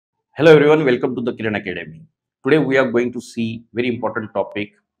Hello everyone, welcome to the Kiran Academy. Today we are going to see very important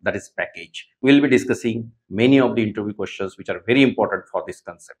topic, that is package. We will be discussing many of the interview questions which are very important for this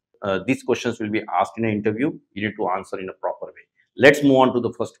concept. These questions will be asked in an interview. You need to answer in a proper way. Let's move on to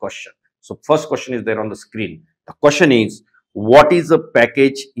the first question. So first question is there on the screen. The question is, what is a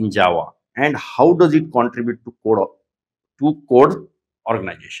package in Java and how does it contribute to code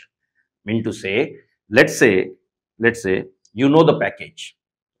organization? Mean to say, let's say you know the package.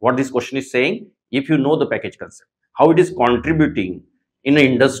 What this question is saying, if you know the package concept, how it is contributing in an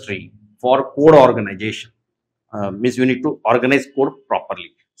industry for code organization, means you need to organize code properly.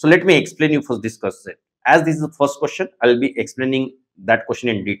 So let me explain you first this concept. As this is the first question, I will be explaining that question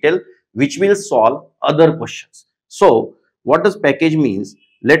in detail, which will solve other questions. So what does package means?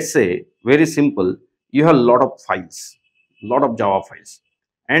 Let's say, very simple, you have a lot of files, lot of Java files,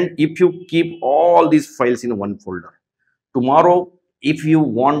 and if you keep all these files in one folder, tomorrow if you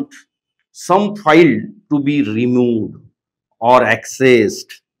want some file to be removed or accessed,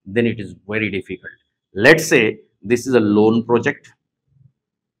 then it is very difficult. Let's say this is a loan project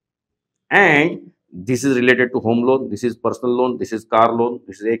and this is related to home loan, this is personal loan, this is car loan,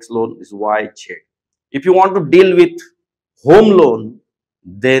 this is X loan, this is Y, Z. If you want to deal with home loan,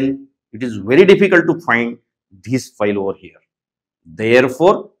 then it is very difficult to find this file over here.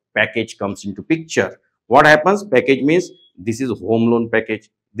 Therefore, package comes into picture. What happens? Package means this is home loan package,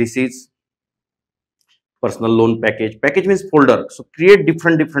 this is personal loan package. Package means folder. So create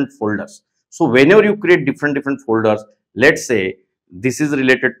different folders. So whenever you create different folders, let's say this is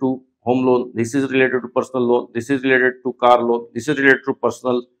related to home loan, this is related to personal loan, this is related to car loan, this is related to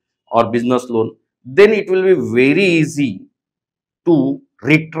personal or business loan, then it will be very easy to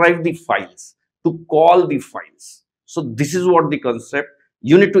retrieve the files, to call the files. So this is what the concept.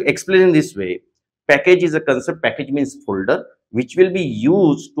 You need to explain in this way. Package is a concept. Package means folder, which will be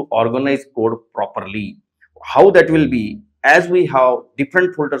used to organize code properly. How that will be, as we have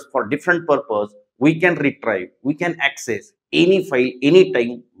different folders for different purpose, we can retrieve, we can access any file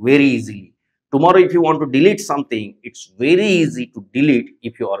anytime very easily. Tomorrow if you want to delete something, it's very easy to delete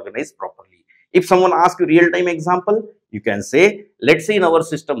if you organize properly. If someone asks you real-time example, you can say, let's say in our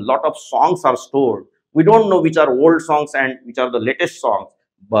system lot of songs are stored. We don't know which are old songs and which are the latest songs.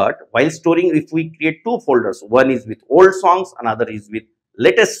 But while storing, if we create two folders, one is with old songs, another is with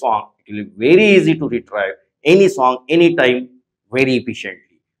latest song, it will be very easy to retrieve any song, anytime, very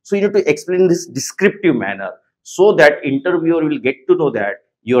efficiently. So you need to explain this descriptive manner so that interviewer will get to know that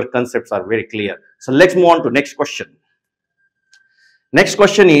your concepts are very clear. So let's move on to next question. Next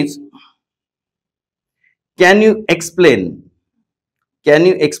question is, can you explain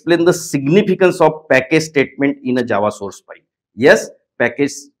the significance of package statement in a Java source file? Yes,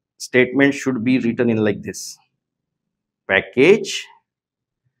 package statement should be written in like this: package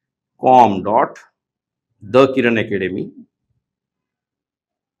com dot the Kiran Academy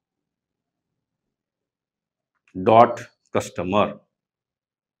dot customer.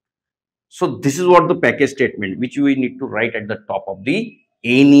 So this is what the package statement which we need to write at the top of the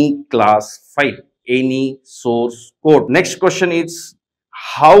any class file, any source code. Next question is,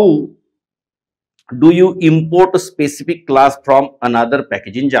 how do you import a specific class from another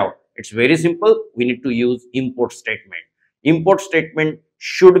package in Java? It's very simple. We need to use import statement. Import statement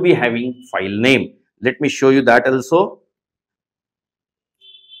should be having file name. Let me show you that also.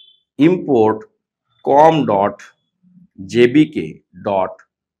 Import com dot jbk dot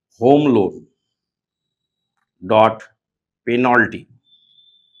home loan dot penalty.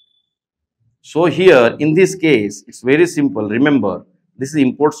 So here in this case, it's very simple. Remember, this is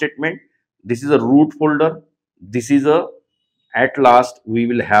import statement. This is a root folder. This is a, at last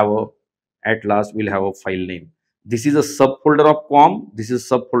we'll have a file name. This is a subfolder of com. This is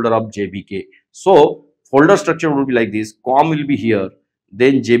subfolder of jbk. So folder structure will be like this. Com will be here,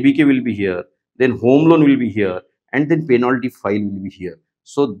 then jbk will be here, then home loan will be here, and then penalty file will be here.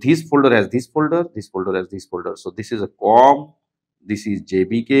 So this folder has this folder, this folder has this folder. So this is a com, this is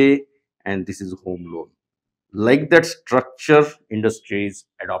jbk, and this is home loan. Like that structure industry is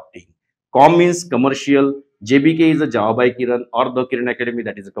adopting. Com means commercial, JBK is a Java by Kiran or the Kiran Academy,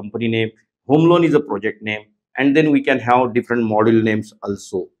 that is a company name, home loan is a project name, and then we can have different module names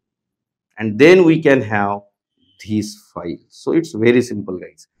also, and then we can have these files. So it's very simple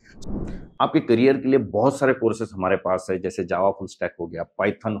guys. आपके career के लिए बहुत सारे courses हमारे पास है, जैसे Java full stack हो गया,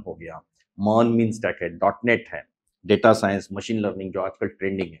 पाइथन हो गया, मर्न मीन स्टैक है, डॉटनेट है, डेटा साइंस, मशीन लर्निंग जो आजकल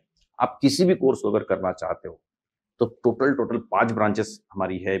ट्रेंडिंग है। आप किसी भी कोर्स अगर करना चाहते हो तो टोटल 5 ब्रांचेस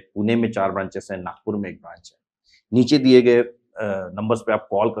हमारी है। पुणे में 4 ब्रांचेस है, नागपुर में 1 ब्रांच है। नीचे दिए गए नंबर्स पे आप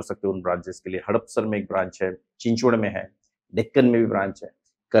कॉल कर सकते हो उन ब्रांचेस के लिए। हड़पसर में 1 ब्रांच है, चिंचवड़ में है, डेक्कन में भी ब्रांच है,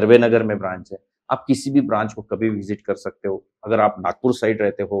 करवे नगर में ब्रांच है। आप किसी भी ब्रांच को कभी विजिट कर सकते हो। अगर आप नागपुर साइड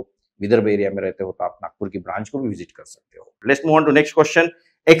रहते हो, विदर्भ एरिया में रहते हो, तो आप नागपुर की ब्रांच को भी विजिट कर सकते हो। Let's move on to next question.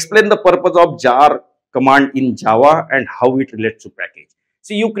 Explain the purpose of jar command in Java and how it relates to package.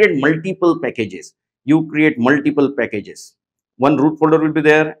 See, you create multiple packages. One root folder will be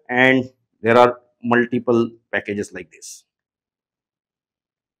there, and there are multiple packages like this.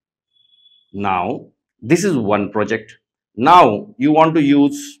 Now, this is one project. Now, you want to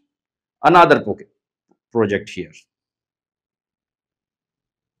use another project here.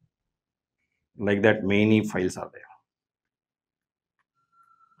 Like that, many files are there.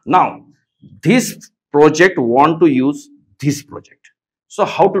 Now, this project want to use this project. So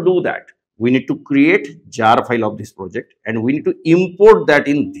how to do that? We need to create jar file of this project and we need to import that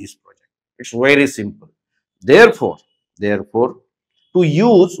in this project. It's very simple. Therefore, to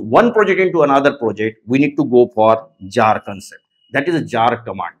use one project into another project, we need to go for jar concept. That is a jar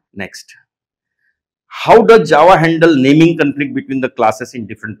command. Next, how does Java handle naming conflict between the classes in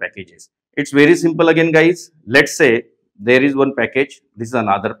different packages? It's very simple again, guys. Let's say there is one package, this is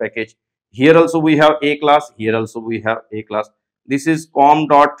another package. Here also we have a class, here also we have a class. This is com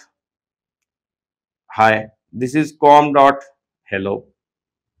dot hi, this is com dot hello.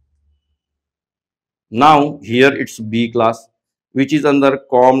 Now here it's B class, which is under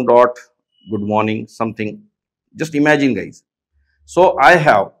com dot good morning something. Just imagine, guys. So I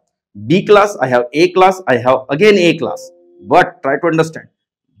have B class, I have A class, I have again A class. But try to understand,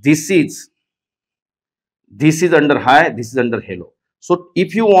 this is under hi, this is under hello. So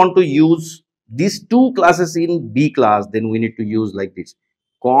if you want to use these two classes in B class, then we need to use like this,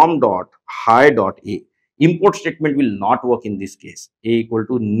 com dot hi dot A. Import statement will not work in this case. A equal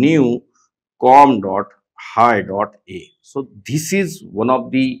to new com dot hi dot A. So this is one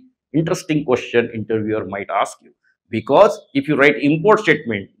of the interesting question interviewer might ask you, because if you write import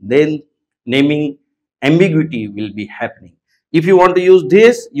statement, then naming ambiguity will be happening. If you want to use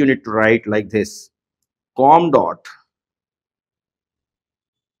this, you need to write like this, com dot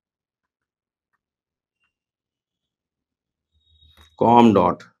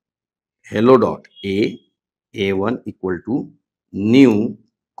hello dot A1 equal to new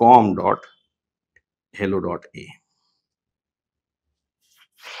com dot hello dot A.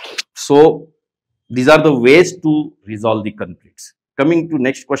 So these are the ways to resolve the conflicts. Coming to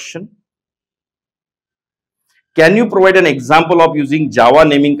next question. Can you provide an example of using Java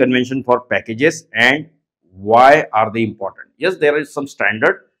naming convention for packages and why are they important? Yes, there is some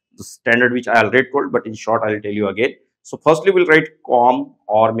standard, the standard which I already told, but in short I will tell you again. So firstly we'll write com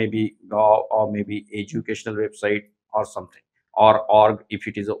or maybe gov or maybe educational website or something, or org if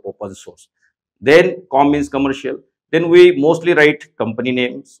it is a open source. Then com means commercial. Then we mostly write company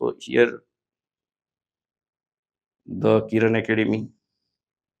name. So here the Kiran Academy.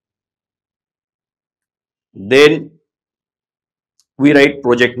 Then we write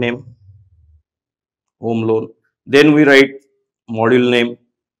project name, home loan. Then we write module name.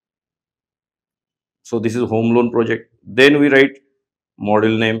 So this is home loan project. Then we write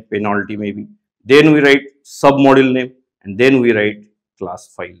module name, penalty maybe. Then we write sub module name, and then we write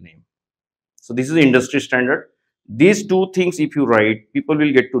class file name. So this is industry standard. These two things if you write, people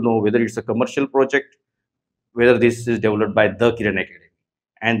will get to know whether it's a commercial project, whether this is developed by the Kiran Academy,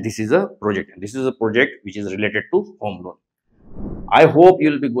 and this is a project, and this is a project which is related to home loan. I hope you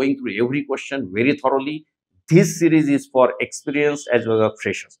will be going through every question very thoroughly. This series is for experienced as well as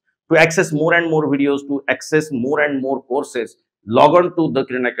freshers. To access more and more videos, to access more and more courses, log on to the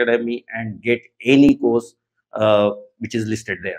Kiran Academy and get any course which is listed there.